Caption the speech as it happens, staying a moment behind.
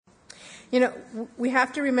We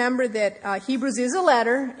have to remember that Hebrews is a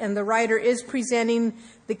letter, and the writer is presenting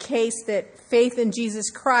the case that faith in Jesus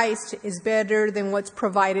Christ is better than what's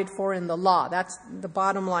provided for in the law. That's the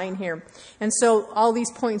bottom line here. And so all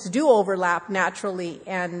these points do overlap naturally,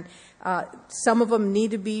 and some of them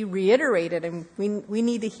need to be reiterated, and we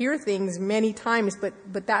need to hear things many times, but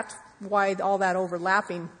that's why all that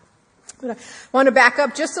overlapping. But I want to back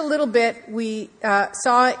up just a little bit. We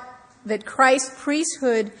saw that Christ's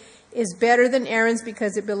priesthood is better than Aaron's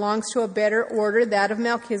because it belongs to a better order, that of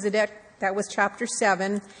Melchizedek. That was chapter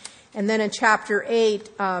 7. And then in chapter 8,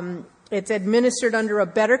 it's administered under a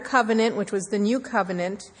better covenant, which was the new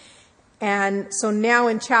covenant. And so now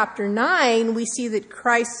in chapter 9, we see that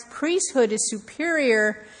Christ's priesthood is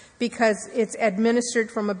superior because it's administered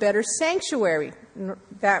from a better sanctuary.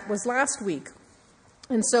 That was last week.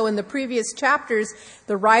 And so in the previous chapters,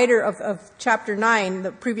 the writer of chapter 9,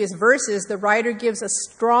 the previous verses, the writer gives a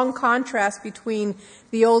strong contrast between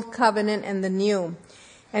the old covenant and the new.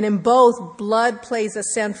 And in both, blood plays a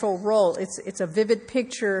central role. It's a vivid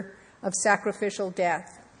picture of sacrificial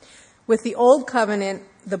death. With the old covenant,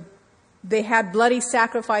 they had bloody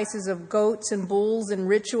sacrifices of goats and bulls and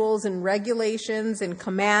rituals and regulations and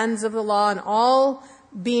commands of the law, and all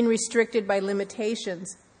being restricted by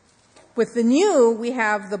limitations. With the new, we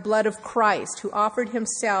have the blood of Christ, who offered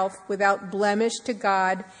himself without blemish to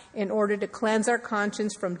God in order to cleanse our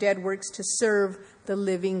conscience from dead works to serve the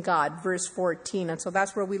living God. Verse 14. And so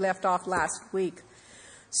that's where we left off last week.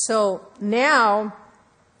 So now,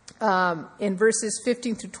 in verses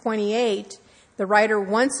 15 to 28, the writer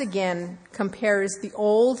once again compares the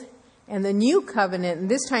old and the new covenant,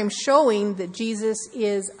 and this time showing that Jesus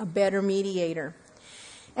is a better mediator.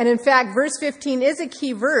 And in fact, verse 15 is a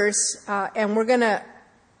key verse, and we're going to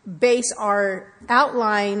base our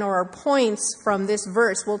outline or our points from this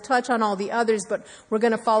verse. We'll touch on all the others, but we're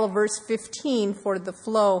going to follow verse 15 for the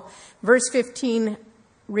flow. Verse 15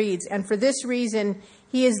 reads, "And for this reason,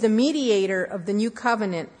 he is the mediator of the new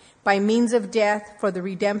covenant by means of death for the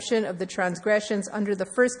redemption of the transgressions under the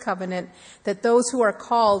first covenant, that those who are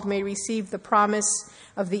called may receive the promise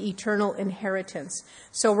of the eternal inheritance."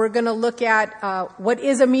 So we're going to look at what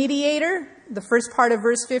is a mediator, the first part of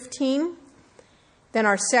verse 15. Then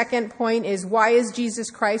our second point is, why is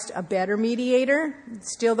Jesus Christ a better mediator?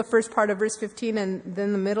 Still the first part of verse 15 and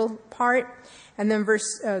then the middle part. And then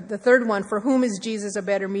the third one, for whom is Jesus a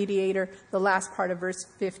better mediator? The last part of verse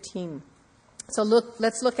 15. So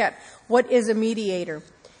let's look at what is a mediator.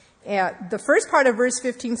 The first part of verse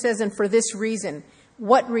 15 says, "And for this reason."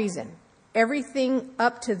 What reason? Everything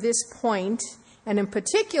up to this point, and in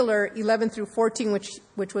particular 11 through 14,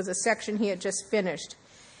 which was a section he had just finished.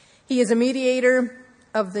 He is a mediator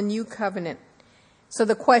of the new covenant. So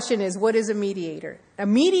the question is, what is a mediator? A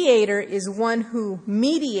mediator is one who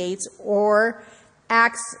mediates or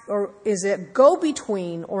acts or is a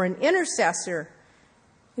go-between or an intercessor.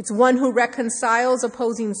 It's one who reconciles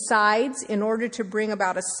opposing sides in order to bring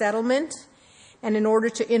about a settlement and in order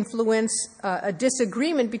to influence a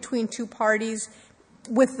disagreement between two parties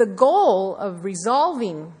with the goal of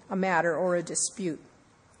resolving a matter or a dispute.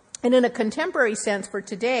 And in a contemporary sense for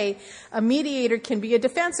today, a mediator can be a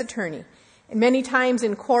defense attorney. And many times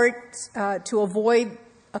in court, to avoid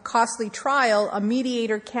a costly trial, a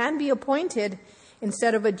mediator can be appointed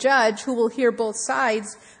instead of a judge who will hear both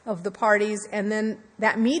sides of the parties, and then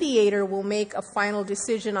that mediator will make a final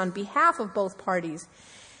decision on behalf of both parties.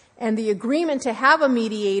 And the agreement to have a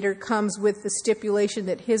mediator comes with the stipulation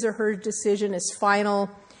that his or her decision is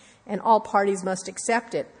final and all parties must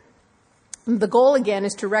accept it. The goal, again,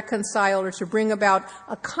 is to reconcile or to bring about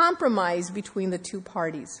a compromise between the two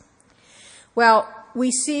parties. Well,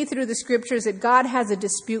 we see through the scriptures that God has a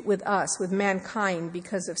dispute with us, with mankind,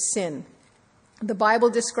 because of sin. The Bible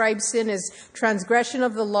describes sin as transgression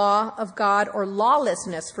of the law of God or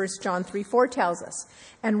lawlessness, 1 John 3:4 tells us,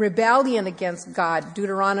 and rebellion against God.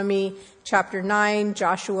 Deuteronomy chapter 9,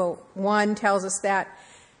 Joshua 1 tells us that.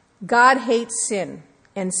 God hates sin,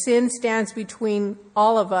 and sin stands between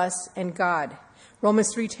all of us and God.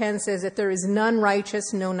 Romans 3:10 says that there is none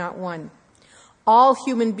righteous, no, not one. All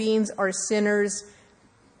human beings are sinners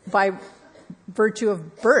by virtue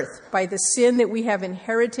of birth, by the sin that we have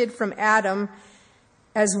inherited from Adam,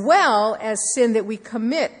 as well as sin that we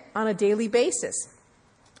commit on a daily basis.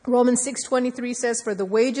 Romans 6:23 says, "For the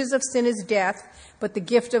wages of sin is death, but the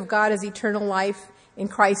gift of God is eternal life in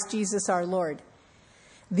Christ Jesus our Lord."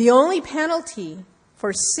 The only penalty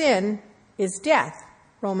for sin is death.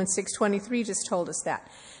 Romans 6:23 just told us that.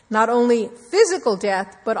 Not only physical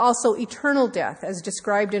death, but also eternal death, as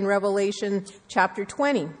described in Revelation chapter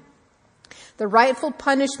 20. The rightful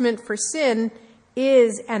punishment for sin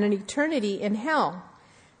is and an eternity in hell.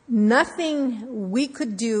 Nothing we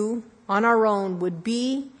could do on our own would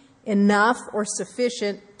be enough or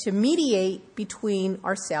sufficient to mediate between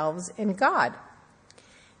ourselves and God.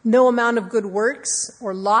 No amount of good works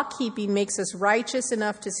or law-keeping makes us righteous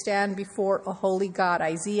enough to stand before a holy God.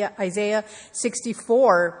 Isaiah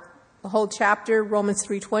 64, the whole chapter, Romans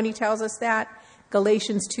 3:20 tells us that,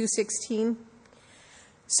 Galatians 2:16.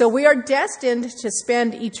 So we are destined to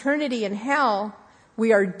spend eternity in hell.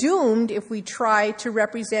 We are doomed if we try to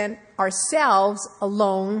represent ourselves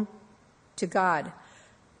alone to God.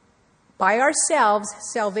 By ourselves,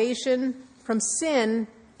 salvation from sin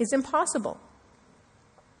is impossible.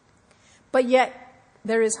 But yet,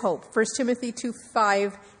 there is hope. 1 Timothy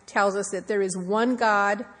 2:5 tells us that there is one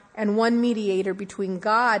God and one mediator between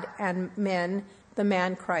God and men, the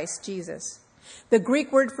man Christ Jesus. The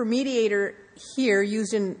Greek word for mediator here,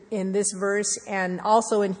 used in this verse and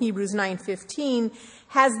also in Hebrews 9:15,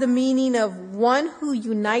 has the meaning of one who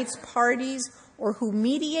unites parties or who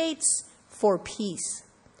mediates for peace.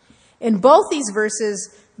 In both these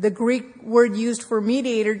verses, the Greek word used for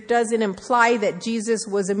mediator doesn't imply that Jesus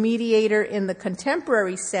was a mediator in the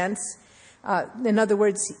contemporary sense. In other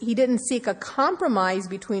words, he didn't seek a compromise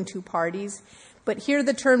between two parties. But here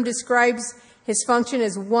the term describes his function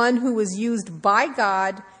as one who was used by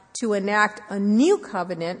God to enact a new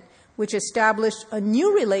covenant, which established a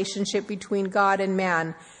new relationship between God and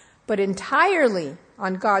man, but entirely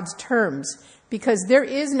on God's terms, because there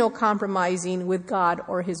is no compromising with God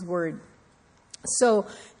or his word. So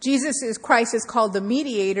Christ is called the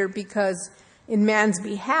mediator because in man's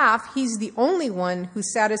behalf, he's the only one who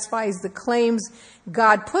satisfies the claims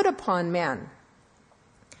God put upon man.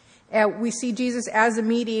 We see Jesus as a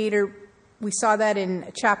mediator. We saw that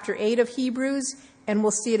in chapter 8 of Hebrews, and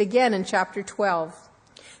we'll see it again in chapter 12.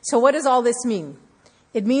 So what does all this mean?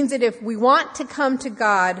 It means that if we want to come to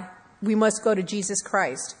God, we must go to Jesus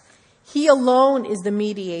Christ. He alone is the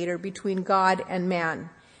mediator between God and man.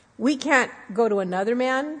 We can't go to another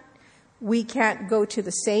man. We can't go to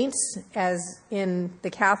the saints, as in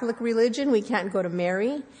the Catholic religion. We can't go to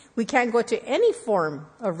Mary. We can't go to any form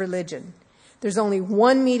of religion. There's only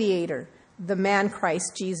one mediator, the man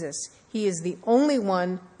Christ Jesus. He is the only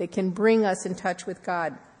one that can bring us in touch with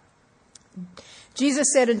God.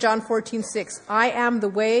 Jesus said in John 14:6, I am the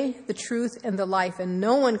way, the truth, and the life, and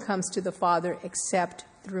no one comes to the Father except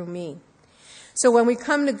through me. So when we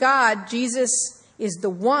come to God, Jesus is the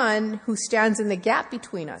one who stands in the gap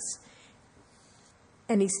between us.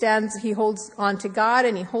 And he holds on to God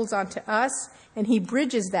and he holds on to us, and he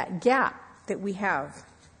bridges that gap that we have.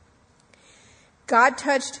 God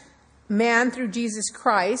touched man through Jesus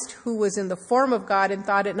Christ, who was in the form of God and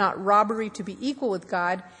thought it not robbery to be equal with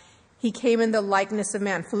God. He came in the likeness of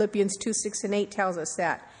man. Philippians 2:6-8 tells us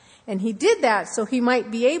that. And he did that so he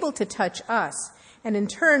might be able to touch us. And in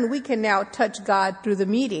turn, we can now touch God through the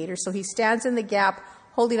mediator. So he stands in the gap,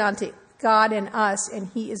 holding on to God and us, and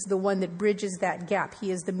he is the one that bridges that gap.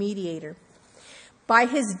 He is the mediator. By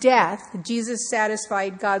his death, Jesus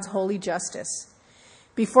satisfied God's holy justice.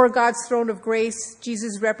 Before God's throne of grace,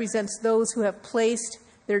 Jesus represents those who have placed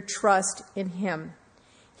their trust in him.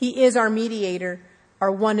 He is our mediator,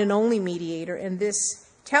 our one and only mediator, and this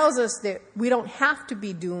tells us that we don't have to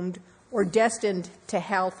be doomed or destined to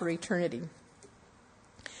hell for eternity.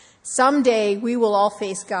 Someday we will all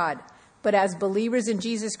face God, but as believers in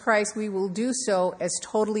Jesus Christ, we will do so as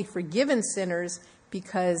totally forgiven sinners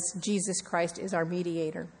because Jesus Christ is our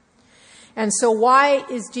mediator. And so why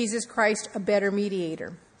is Jesus Christ a better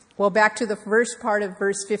mediator? Well, back to the first part of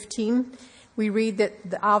verse 15, we read that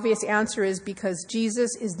the obvious answer is because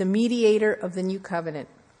Jesus is the mediator of the new covenant.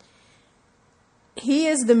 He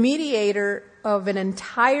is the mediator of an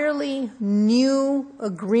entirely new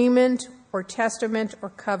agreement or testament or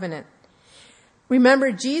covenant.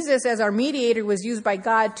 Remember, Jesus as our mediator was used by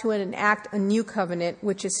God to enact a new covenant,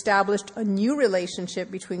 which established a new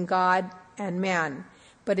relationship between God and man,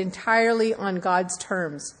 but entirely on God's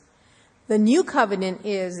terms. The new covenant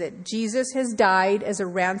is that Jesus has died as a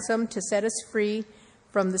ransom to set us free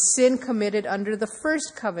from the sin committed under the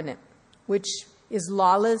first covenant, which is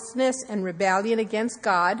lawlessness and rebellion against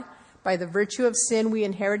God by the virtue of sin we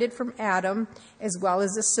inherited from Adam, as well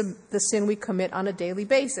as the sin we commit on a daily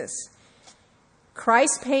basis.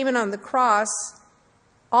 Christ's payment on the cross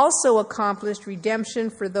also accomplished redemption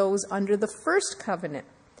for those under the first covenant.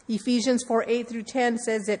 Ephesians 4:8-10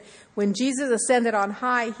 says that when Jesus ascended on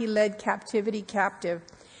high, he led captivity captive.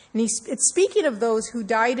 And it's speaking of those who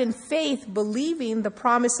died in faith, believing the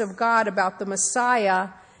promise of God about the Messiah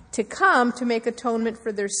to come to make atonement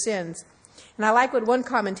for their sins. And I like what one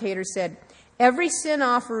commentator said: Every sin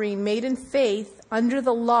offering made in faith under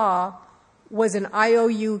the law was an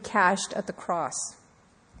IOU cashed at the cross.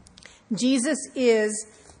 Jesus is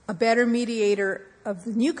a better mediator of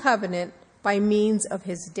the new covenant by means of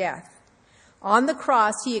his death. On the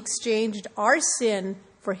cross, he exchanged our sin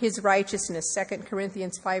for his righteousness, 2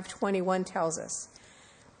 Corinthians 5:21 tells us.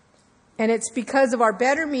 And it's because of our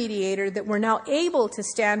better mediator that we're now able to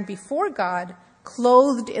stand before God,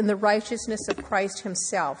 clothed in the righteousness of Christ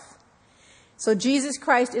himself. So Jesus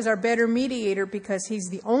Christ is our better mediator because he's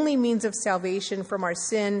the only means of salvation from our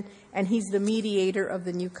sin, and he's the mediator of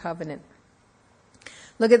the new covenant.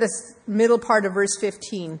 Look at this middle part of verse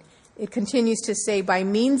 15. It continues to say, by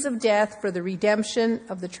means of death for the redemption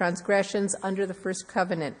of the transgressions under the first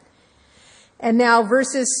covenant. And now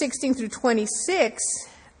verses 16 through 26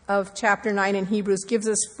 of chapter 9 in Hebrews gives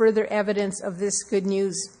us further evidence of this good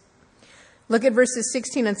news. Look at verses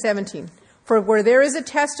 16 and 17. For where there is a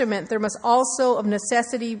testament, there must also of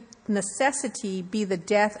necessity be the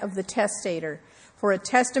death of the testator. For a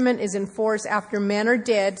testament is in force after men are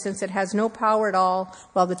dead, since it has no power at all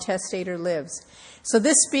while the testator lives. So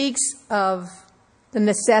this speaks of the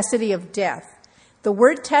necessity of death. The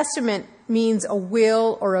word testament means a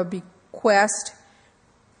will or a bequest,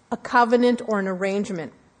 a covenant or an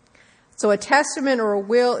arrangement. So a testament or a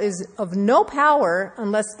will is of no power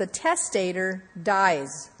unless the testator dies.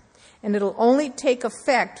 And it'll only take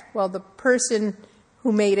effect while the person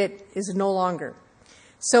who made it is no longer.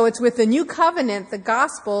 So it's with the new covenant, the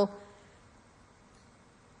gospel.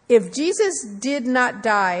 If Jesus did not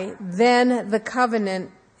die, then the covenant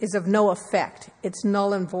is of no effect. It's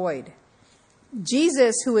null and void.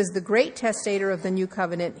 Jesus, who is the great testator of the new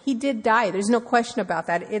covenant, he did die. There's no question about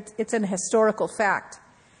that. It's an historical fact.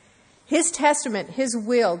 His testament, his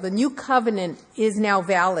will, the new covenant is now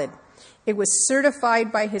valid. It was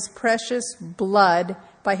certified by his precious blood,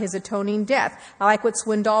 by his atoning death. I like what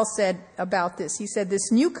Swindoll said about this. He said,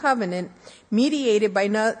 this new covenant, mediated by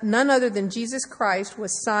none other than Jesus Christ,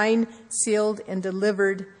 was signed, sealed, and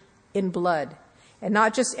delivered in blood. And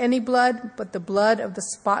not just any blood, but the blood of the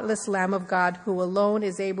spotless Lamb of God, who alone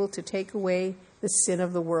is able to take away the sin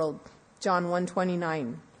of the world. John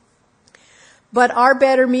 1:29. But our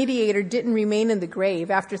better mediator didn't remain in the grave.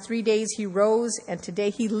 After 3 days he rose, and today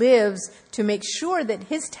he lives to make sure that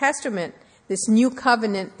his testament, this new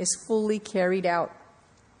covenant, is fully carried out.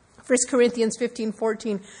 1 Corinthians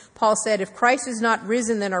 15:14, Paul said, if Christ is not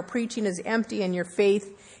risen, then our preaching is empty and your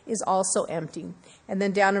faith is also empty. And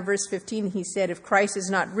then down in verse 15, he said, if Christ is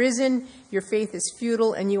not risen, your faith is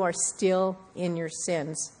futile and you are still in your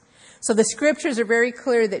sins. So the scriptures are very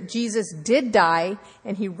clear that Jesus did die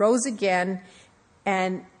and he rose again.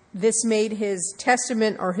 And this made his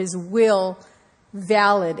testament or his will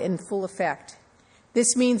valid in full effect.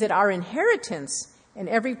 This means that our inheritance and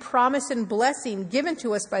every promise and blessing given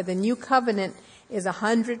to us by the new covenant is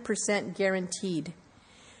 100% guaranteed.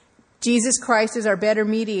 Jesus Christ is our better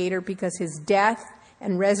mediator because his death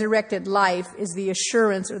and resurrected life is the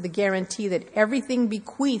assurance or the guarantee that everything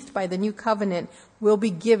bequeathed by the new covenant will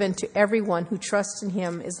be given to everyone who trusts in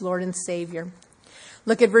him as Lord and Savior.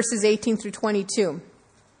 Look at verses 18 through 22.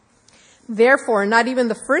 Therefore, not even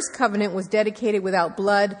the first covenant was dedicated without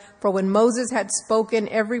blood, for when Moses had spoken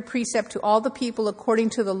every precept to all the people according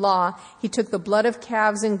to the law, he took the blood of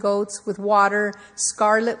calves and goats with water,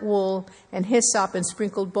 scarlet wool, and hyssop, and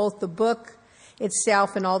sprinkled both the book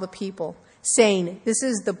itself and all the people, saying, this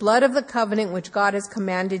is the blood of the covenant which God has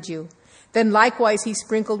commanded you. Then likewise he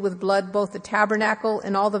sprinkled with blood both the tabernacle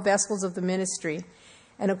and all the vessels of the ministry.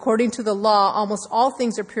 And according to the law, almost all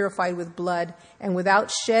things are purified with blood, and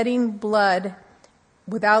without shedding of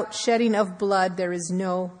blood, there is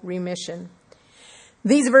no remission.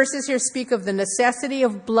 These verses here speak of the necessity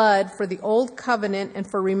of blood for the old covenant and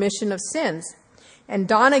for remission of sins. And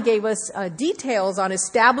Donna gave us details on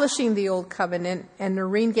establishing the old covenant, and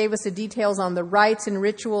Noreen gave us the details on the rites and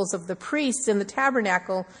rituals of the priests in the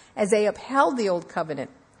tabernacle as they upheld the old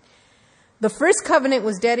covenant. The first covenant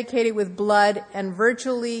was dedicated with blood, and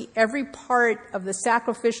virtually every part of the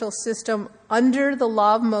sacrificial system under the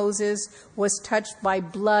law of Moses was touched by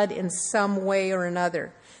blood in some way or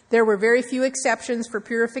another. There were very few exceptions for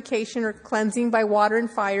purification or cleansing by water and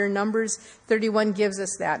fire. Numbers 31 gives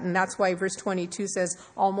us that, and that's why verse 22 says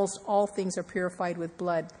almost all things are purified with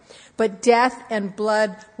blood. But death and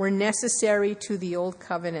blood were necessary to the old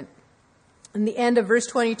covenant. And the end of verse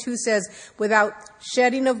 22 says, without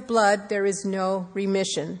shedding of blood, there is no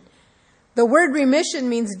remission. The word remission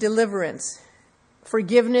means deliverance,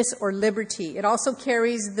 forgiveness, or liberty. It also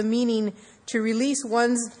carries the meaning to release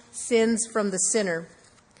one's sins from the sinner.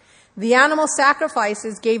 The animal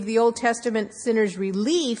sacrifices gave the Old Testament sinners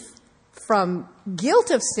relief from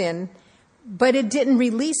guilt of sin, but it didn't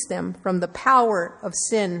release them from the power of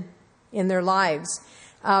sin in their lives.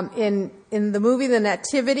 In the movie The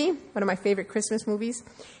Nativity, one of my favorite Christmas movies,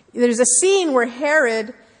 there's a scene where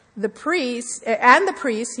Herod, the priest,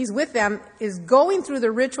 he's with them, is going through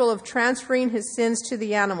the ritual of transferring his sins to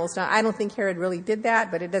the animals. Now, I don't think Herod really did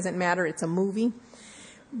that, but it doesn't matter. It's a movie.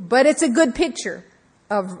 But it's a good picture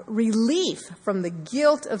of relief from the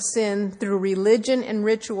guilt of sin through religion and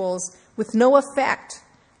rituals with no effect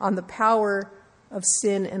on the power of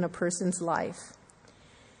sin in a person's life.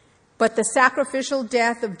 But the sacrificial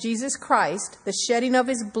death of Jesus Christ, the shedding of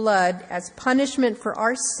his blood as punishment for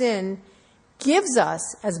our sin, gives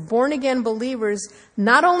us, as born-again believers,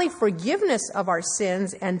 not only forgiveness of our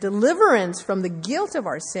sins and deliverance from the guilt of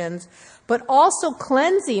our sins, but also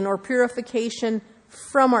cleansing or purification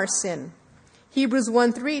from our sin. Hebrews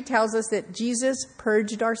 1:3 tells us that Jesus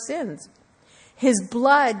purged our sins. His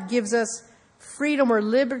blood gives us freedom or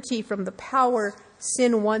liberty from the power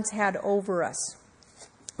sin once had over us.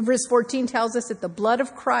 Verse 14 tells us that the blood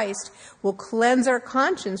of Christ will cleanse our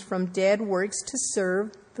conscience from dead works to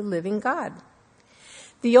serve the living God.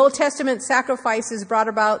 The Old Testament sacrifices brought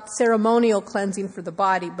about ceremonial cleansing for the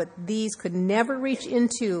body, but these could never reach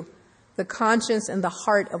into the conscience and the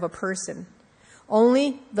heart of a person.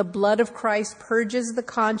 Only the blood of Christ purges the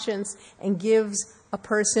conscience and gives a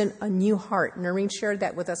person a new heart. Noreen shared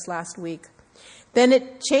that with us last week. Then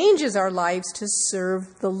it changes our lives to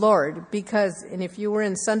serve the Lord because, and if you were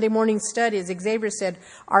in Sunday morning study, as Xavier said,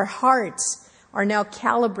 our hearts are now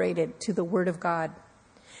calibrated to the Word of God.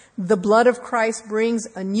 The blood of Christ brings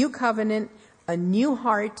a new covenant, a new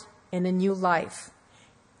heart, and a new life.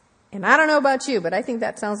 And I don't know about you, but I think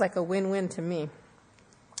that sounds like a win-win to me.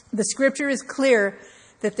 The scripture is clear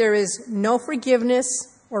that there is no forgiveness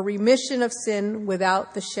or remission of sin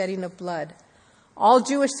without the shedding of blood. All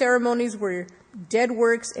Jewish ceremonies were dead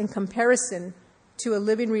works in comparison to a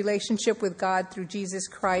living relationship with God through Jesus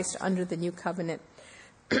Christ under the new covenant.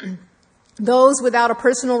 Those without a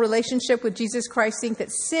personal relationship with Jesus Christ think that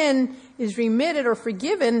sin is remitted or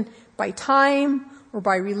forgiven by time or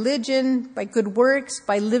by religion, by good works,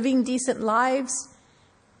 by living decent lives,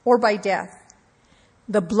 or by death.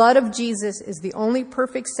 The blood of Jesus is the only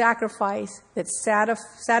perfect sacrifice that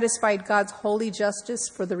satisfied God's holy justice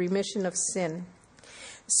for the remission of sin.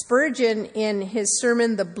 Spurgeon, in his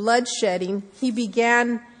sermon, The Bloodshedding, he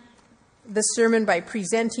began the sermon by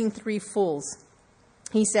presenting three fools.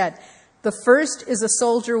 He said, "The first is a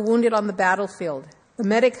soldier wounded on the battlefield. The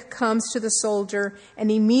medic comes to the soldier, and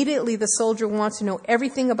immediately the soldier wants to know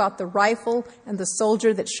everything about the rifle and the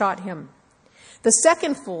soldier that shot him. The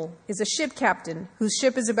second fool is a ship captain whose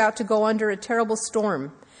ship is about to go under a terrible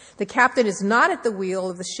storm. The captain is not at the wheel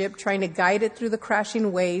of the ship trying to guide it through the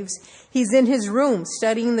crashing waves. He's in his room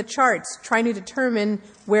studying the charts, trying to determine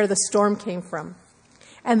where the storm came from.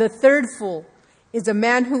 And the third fool is a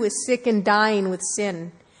man who is sick and dying with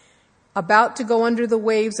sin, about to go under the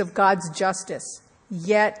waves of God's justice,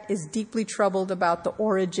 yet is deeply troubled about the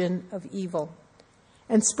origin of evil."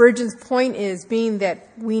 And Spurgeon's point is being that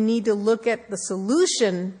we need to look at the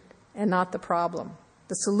solution and not the problem.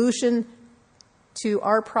 The solution to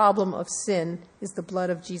our problem of sin is the blood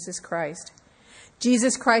of Jesus Christ.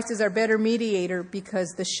 Jesus Christ is our better mediator because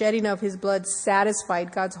the shedding of his blood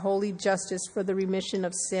satisfied God's holy justice for the remission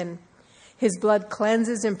of sin. His blood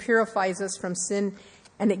cleanses and purifies us from sin,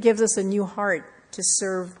 and it gives us a new heart to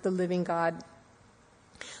serve the living God.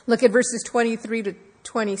 Look at verses 23 to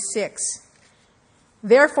 26.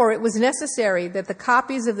 "Therefore it was necessary that the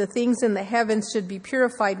copies of the things in the heavens should be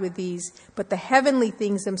purified with these, but the heavenly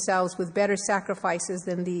things themselves with better sacrifices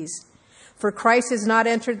than these. For Christ has not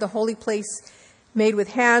entered the holy place made with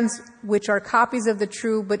hands, which are copies of the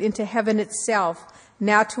true, but into heaven itself,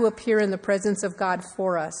 now to appear in the presence of God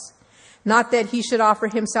for us. Not that he should offer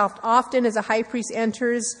himself often as a high priest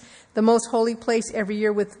enters the most holy place every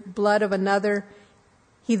year with blood of another.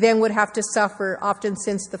 He then would have to suffer often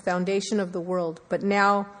since the foundation of the world. But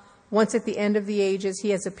now, once at the end of the ages,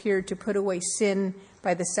 he has appeared to put away sin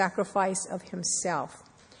by the sacrifice of himself."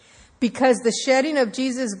 Because the shedding of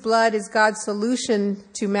Jesus' blood is God's solution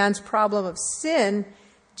to man's problem of sin,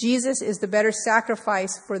 Jesus is the better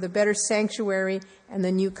sacrifice for the better sanctuary and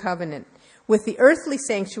the new covenant. With the earthly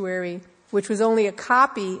sanctuary, which was only a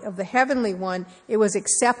copy of the heavenly one, it was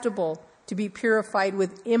acceptable to be purified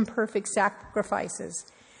with imperfect sacrifices.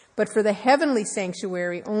 But for the heavenly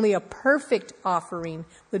sanctuary, only a perfect offering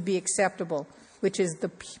would be acceptable, which is the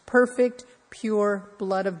perfect, pure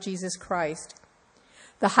blood of Jesus Christ.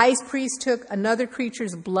 The high priest took another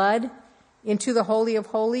creature's blood into the Holy of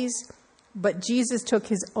Holies, but Jesus took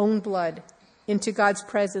his own blood into God's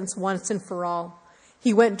presence once and for all.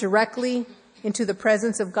 He went directly into the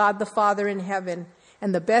presence of God the Father in heaven.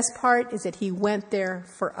 And the best part is that he went there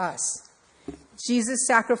for us. Jesus'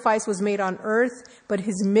 sacrifice was made on earth, but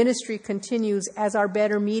his ministry continues as our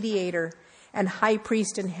better mediator and high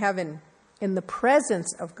priest in heaven, in the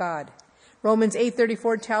presence of God. Romans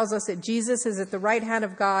 8:34 tells us that Jesus is at the right hand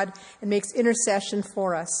of God and makes intercession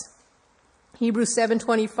for us. Hebrews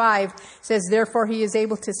 7:25 says, therefore he is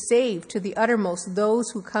able to save to the uttermost those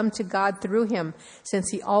who come to God through him, since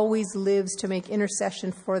he always lives to make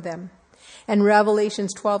intercession for them. And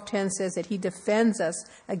Revelations 12:10 says that he defends us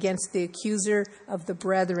against the accuser of the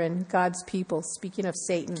brethren, God's people, speaking of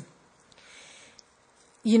Satan.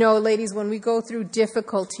 You know, ladies, when we go through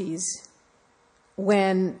difficulties,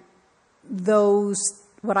 when those,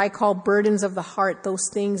 what I call burdens of the heart, those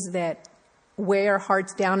things that weigh our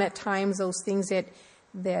hearts down at times, those things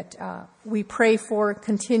that we pray for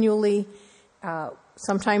continually,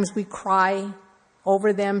 sometimes we cry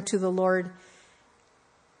over them to the Lord.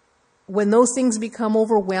 When those things become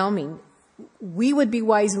overwhelming, we would be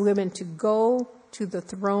wise women to go to the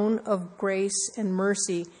throne of grace and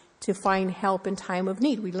mercy to find help in time of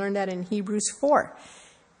need. We learned that in Hebrews 4,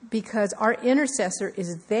 because our intercessor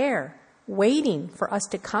is there waiting for us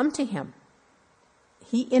to come to him.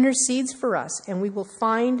 He intercedes for us, and we will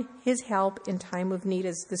find his help in time of need,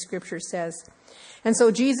 as the scripture says. And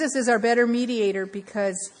so Jesus is our better mediator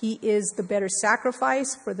because he is the better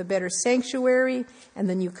sacrifice for the better sanctuary and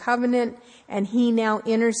the new covenant, and he now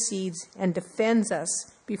intercedes and defends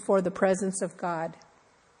us before the presence of God.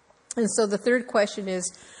 And so the third question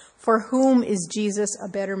is, for whom is Jesus a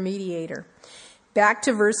better mediator? Back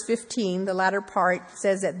to verse 15, the latter part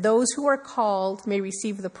says that those who are called may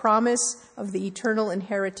receive the promise of the eternal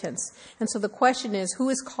inheritance. And so the question is, who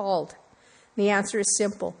is called? The answer is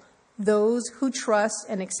simple. Those who trust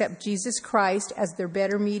and accept Jesus Christ as their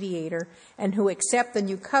better mediator and who accept the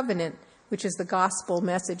new covenant, which is the gospel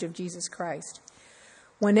message of Jesus Christ.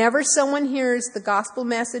 Whenever someone hears the gospel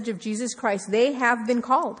message of Jesus Christ, they have been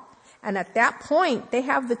called. And at that point, they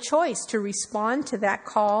have the choice to respond to that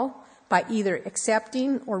call by either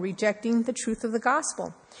accepting or rejecting the truth of the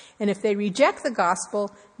gospel. And if they reject the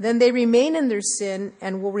gospel, then they remain in their sin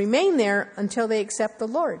and will remain there until they accept the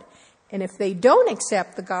Lord. And if they don't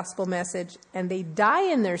accept the gospel message and they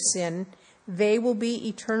die in their sin, they will be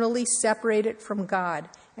eternally separated from God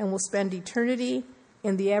and will spend eternity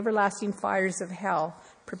in the everlasting fires of hell,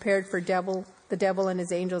 prepared for the devil and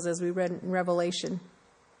his angels, as we read in Revelation.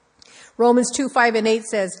 Romans 2:5-8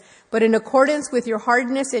 says, but in accordance with your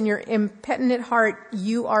hardness and your impenitent heart,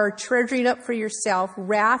 you are treasuring up for yourself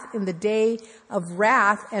wrath in the day of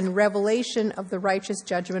wrath and revelation of the righteous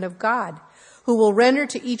judgment of God, who will render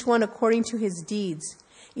to each one according to his deeds.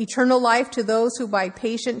 Eternal life to those who by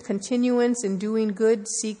patient continuance in doing good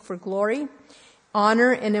seek for glory,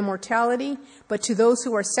 honor, and immortality, but to those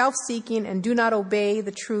who are self-seeking and do not obey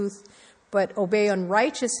the truth, but obey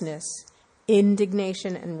unrighteousness,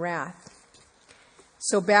 indignation and wrath.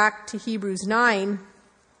 So back to Hebrews 9,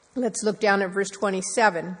 let's look down at verse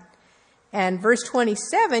 27. And verse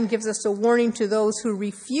 27 gives us a warning to those who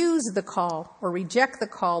refuse the call or reject the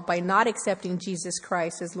call by not accepting Jesus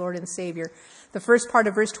Christ as Lord and Savior. The first part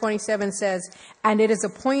of verse 27 says, and it is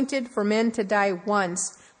appointed for men to die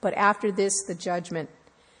once, but after this, the judgment.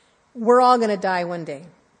 We're all going to die one day.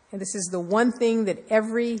 And this is the one thing that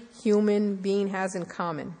every human being has in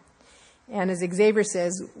common. And as Xavier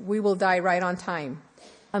says, we will die right on time,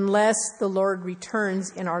 unless the Lord returns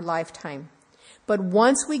in our lifetime. But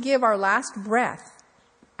once we give our last breath,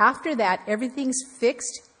 after that, everything's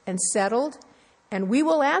fixed and settled, and we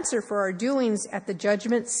will answer for our doings at the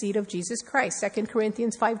judgment seat of Jesus Christ. 2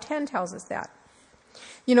 Corinthians 5:10 tells us that.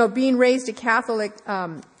 You know, being raised a Catholic,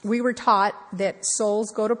 we were taught that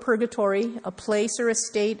souls go to purgatory, a place or a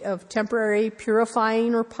state of temporary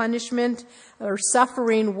purifying or punishment or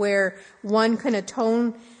suffering where one can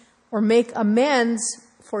atone or make amends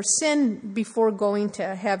for sin before going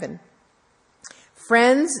to heaven.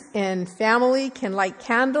 Friends and family can light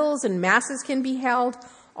candles and masses can be held,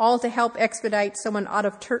 all to help expedite someone out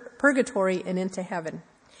of purgatory and into heaven.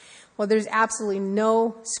 Well, there's absolutely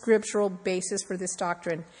no scriptural basis for this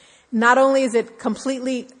doctrine. Not only is it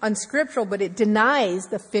completely unscriptural, but it denies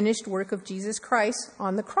the finished work of Jesus Christ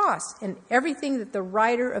on the cross and everything that the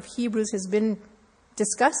writer of Hebrews has been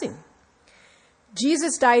discussing.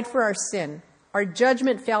 Jesus died for our sin. Our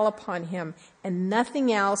judgment fell upon him, and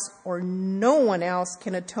nothing else or no one else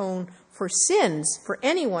can atone for sins for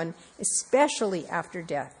anyone, especially after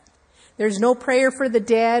death. There's no prayer for the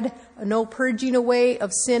dead, no purging away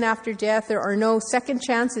of sin after death. There are no second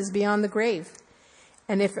chances beyond the grave.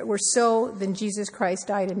 And if it were so, then Jesus Christ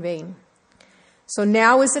died in vain. So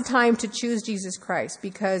now is the time to choose Jesus Christ,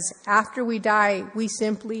 because after we die, we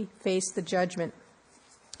simply face the judgment.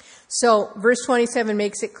 So verse 27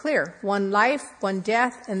 makes it clear. One life, one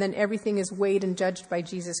death, and then everything is weighed and judged by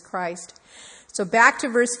Jesus Christ. So back to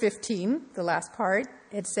verse 15, the last part.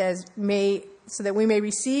 It says, so that we may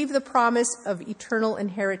receive the promise of eternal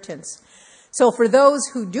inheritance. So for those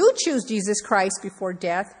who do choose Jesus Christ before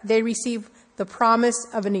death, they receive the promise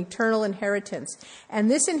of an eternal inheritance.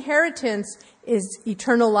 And this inheritance is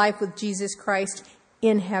eternal life with Jesus Christ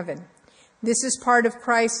in heaven. This is part of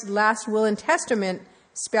Christ's last will and testament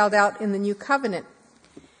spelled out in the new covenant.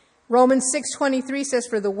 Romans 6:23 says,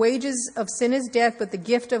 for the wages of sin is death, but the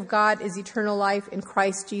gift of God is eternal life in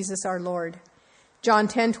Christ Jesus our Lord. John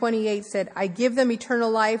 10:28 said, I give them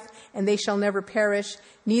eternal life, and they shall never perish,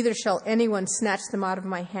 neither shall anyone snatch them out of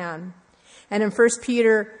my hand. And in 1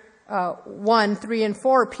 Peter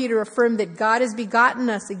 1:3-4, Peter affirmed that God has begotten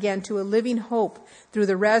us again to a living hope through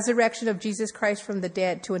the resurrection of Jesus Christ from the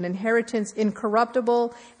dead, to an inheritance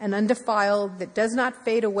incorruptible and undefiled that does not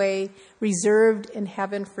fade away, reserved in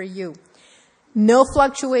heaven for you. No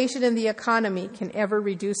fluctuation in the economy can ever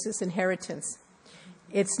reduce this inheritance.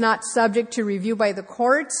 It's not subject to review by the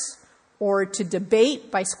courts or to debate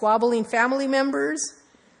by squabbling family members.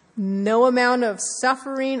 No amount of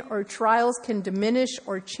suffering or trials can diminish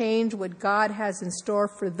or change what God has in store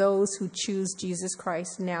for those who choose Jesus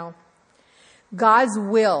Christ now. God's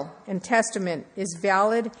will and testament is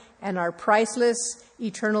valid, and our priceless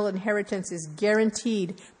eternal inheritance is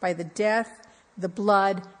guaranteed by the death, the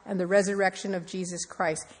blood, and the resurrection of Jesus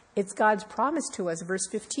Christ. It's God's promise to us, verse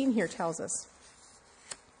 15 here tells us.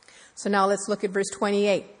 So now let's look at verse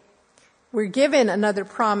 28. We're given another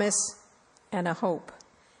promise and a hope.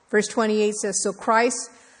 Verse 28 says, so Christ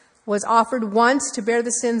was offered once to bear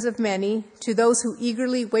the sins of many. To those who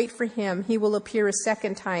eagerly wait for him, he will appear a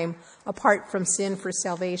second time apart from sin for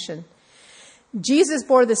salvation. Jesus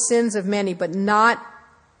bore the sins of many, but not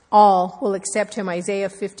all will accept him. Isaiah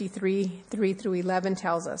 53:3-11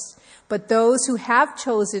 tells us. But those who have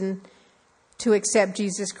chosen to accept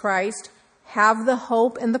Jesus Christ have the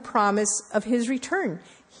hope and the promise of his return.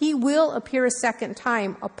 He will appear a second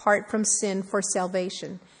time apart from sin for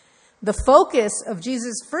salvation. The focus of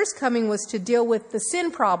Jesus' first coming was to deal with the sin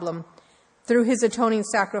problem through his atoning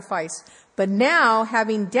sacrifice. But now,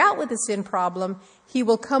 having dealt with the sin problem, he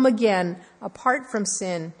will come again apart from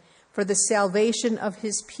sin for the salvation of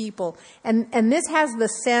his people. And this has the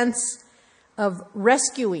sense of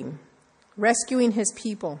rescuing his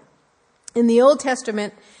people. In the Old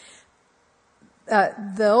Testament,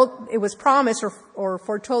 it was promised or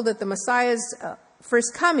foretold that the Messiah's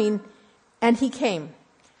first coming, and he came.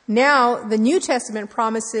 Now, the New Testament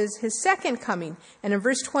promises his second coming. And in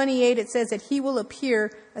verse 28, it says that he will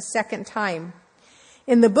appear a second time.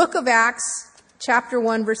 In the book of Acts, chapter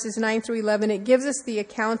 1, verses 9-11, it gives us the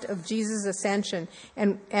account of Jesus' ascension.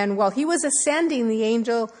 And while he was ascending, the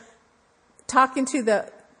angel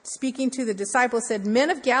speaking to the disciples said, men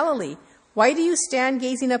of Galilee, why do you stand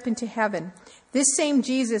gazing up into heaven? This same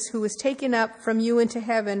Jesus who was taken up from you into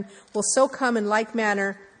heaven will so come in like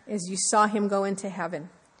manner as you saw him go into heaven.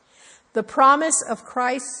 The promise of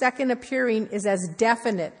Christ's second appearing is as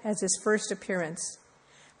definite as his first appearance.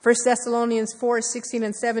 1 Thessalonians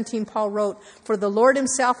 4:16-17, Paul wrote, for the Lord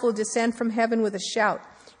himself will descend from heaven with a shout,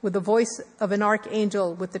 with the voice of an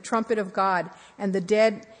archangel, with the trumpet of God, and the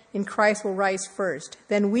dead in Christ will rise first.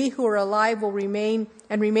 Then we who are alive will remain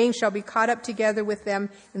shall be caught up together with them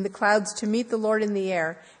in the clouds to meet the Lord in the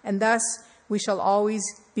air, and thus we shall always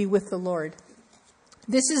be with the Lord.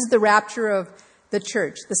 This is the rapture of the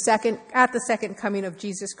church, at the second coming of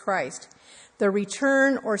Jesus Christ. The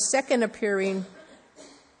return or second appearing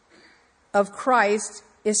of Christ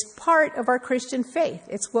is part of our Christian faith.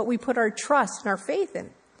 It's what we put our trust and our faith in.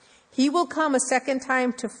 He will come a second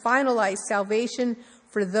time to finalize salvation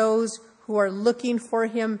for those who are looking for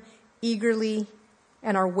him eagerly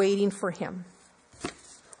and are waiting for him.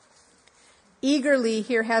 Eagerly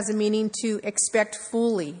here has a meaning to expect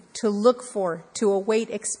fully, to look for, to await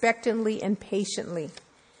expectantly and patiently.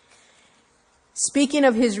 Speaking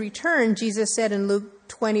of his return, Jesus said in Luke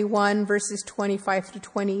 21, verses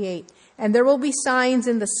 25-28, and there will be signs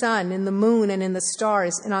in the sun, in the moon, and in the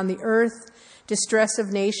stars, and on the earth distress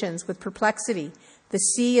of nations with perplexity, the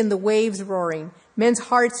sea and the waves roaring, men's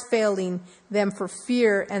hearts failing them for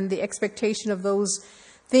fear and the expectation of those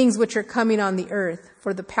things which are coming on the earth,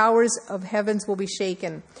 for the powers of heavens will be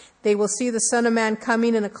shaken. They will see the Son of Man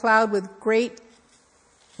coming in a cloud with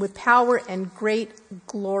power and great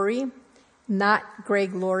glory, not gray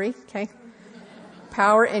glory, okay?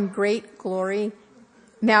 Power and great glory.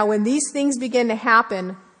 Now, when these things begin to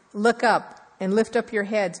happen, look up and lift up your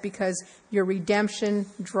heads, because your redemption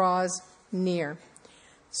draws near.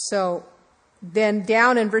 So then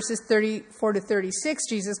down in verses 34 to 36,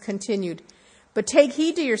 Jesus continued, "But take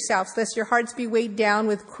heed to yourselves, lest your hearts be weighed down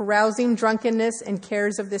with carousing, drunkenness, and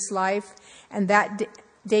cares of this life, and that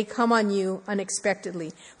day come on you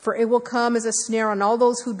unexpectedly. For it will come as a snare on all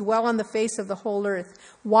those who dwell on the face of the whole earth.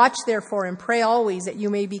 Watch therefore and pray always, that you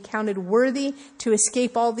may be counted worthy to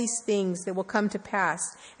escape all these things that will come to pass,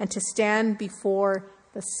 and to stand before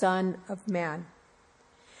the Son of Man."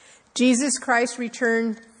 Jesus Christ's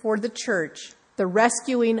return for the church, the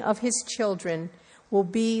rescuing of his children, will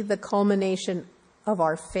be the culmination of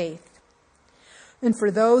our faith. And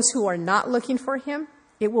for those who are not looking for him,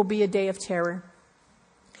 it will be a day of terror.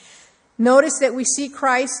 Notice that we see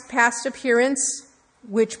Christ's past appearance,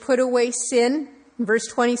 which put away sin, in verse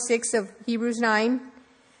 26 of Hebrews 9.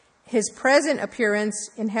 His present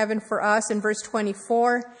appearance in heaven for us in verse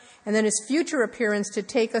 24. And then his future appearance to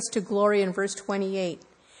take us to glory in verse 28.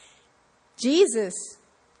 Jesus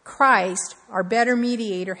Christ, our better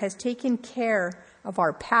mediator, has taken care of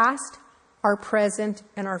our past, our present,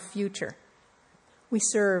 and our future. We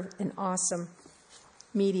serve an awesome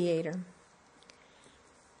mediator.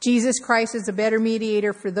 Jesus Christ is a better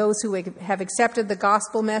mediator for those who have accepted the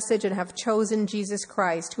gospel message and have chosen Jesus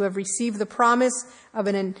Christ, who have received the promise of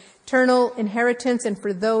an eternal inheritance, and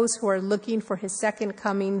for those who are looking for his second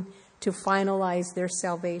coming to finalize their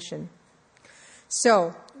salvation.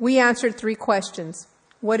 So, we answered 3 questions.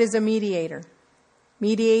 What is a mediator?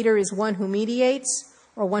 Mediator is one who mediates,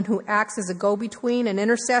 or one who acts as a go-between, an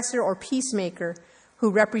intercessor or peacemaker who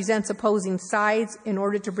represents opposing sides in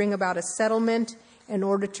order to bring about a settlement, in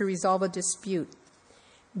order to resolve a dispute.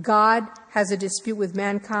 God has a dispute with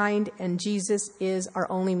mankind, and Jesus is our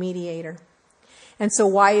only mediator. And so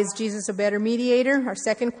why is Jesus a better mediator? Our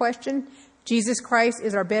second question. Jesus Christ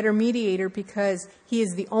is our better mediator because he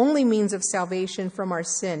is the only means of salvation from our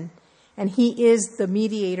sin, and he is the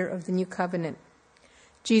mediator of the new covenant.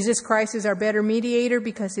 Jesus Christ is our better mediator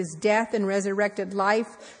because his death and resurrected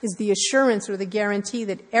life is the assurance or the guarantee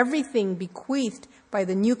that everything bequeathed by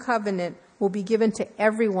the new covenant will be given to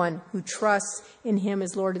everyone who trusts in him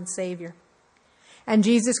as Lord and Savior. And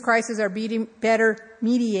Jesus Christ is our better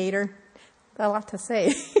mediator. A lot to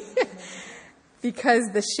say. Because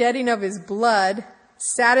the shedding of his blood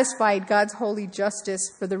satisfied God's holy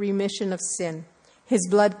justice for the remission of sin. His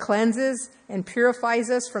blood cleanses and purifies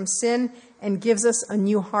us from sin and gives us a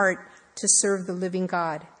new heart to serve the living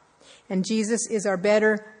God. And Jesus is our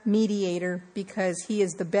better mediator because he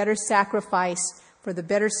is the better sacrifice for the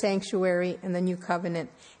better sanctuary in the new covenant.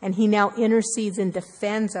 And he now intercedes and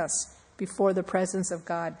defends us before the presence of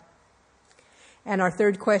God. And our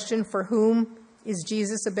third question, for whom is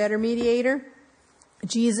Jesus a better mediator?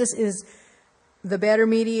 Jesus is the better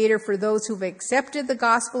mediator for those who've accepted the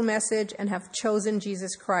gospel message and have chosen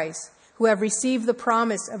Jesus Christ, who have received the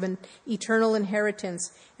promise of an eternal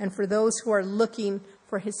inheritance, and for those who are looking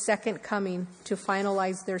for his second coming to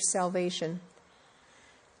finalize their salvation.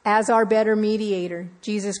 As our better mediator,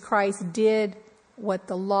 Jesus Christ did what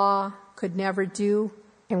the law could never do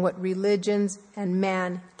and what religions and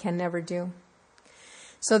man can never do.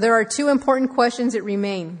 So there are 2 important questions that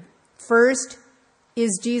remain. First,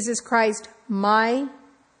 is Jesus Christ my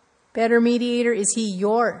better mediator? Is he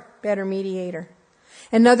your better mediator?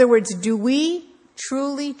 In other words, do we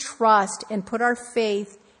truly trust and put our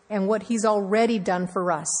faith in what he's already done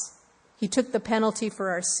for us? He took the penalty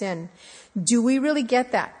for our sin. Do we really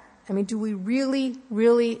get that? I mean, do we really,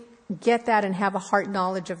 really get that and have a heart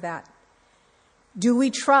knowledge of that? Do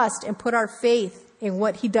we trust and put our faith in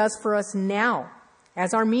what he does for us now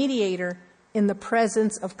as our mediator in the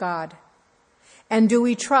presence of God? And do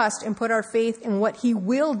we trust and put our faith in what he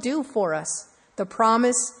will do for us, the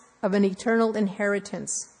promise of an eternal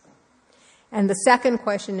inheritance? And the second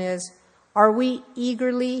question is, are we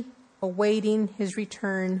eagerly awaiting his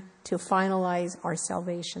return to finalize our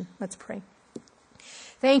salvation? Let's pray.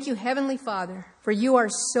 Thank you, Heavenly Father, for you are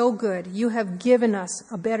so good. You have given us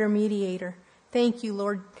a better mediator. Thank you,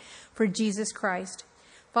 Lord, for Jesus Christ.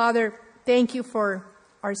 Father, thank you for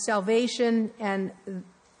our salvation and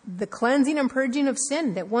the cleansing and purging of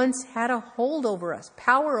sin that once had a hold over us,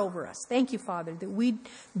 power over us. Thank you, Father, that we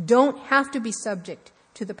don't have to be subject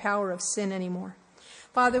to the power of sin anymore.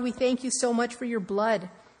 Father, we thank you so much for your blood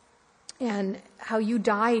and how you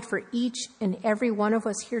died for each and every one of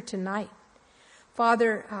us here tonight.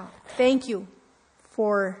 Father, thank you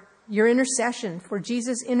for your intercession, for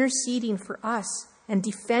Jesus interceding for us and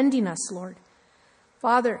defending us, Lord.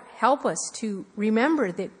 Father, help us to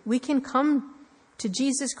remember that we can come to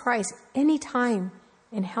Jesus Christ anytime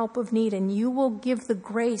in help of need, and you will give the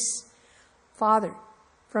grace, Father,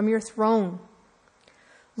 from your throne.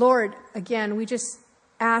 Lord, again, we just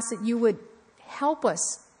ask that you would help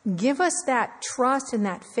us, give us that trust and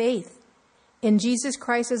that faith in Jesus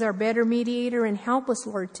Christ as our better mediator, and help us,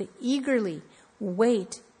 Lord, to eagerly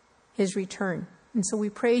wait his return. And so we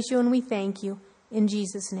praise you and we thank you in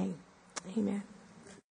Jesus' name. Amen.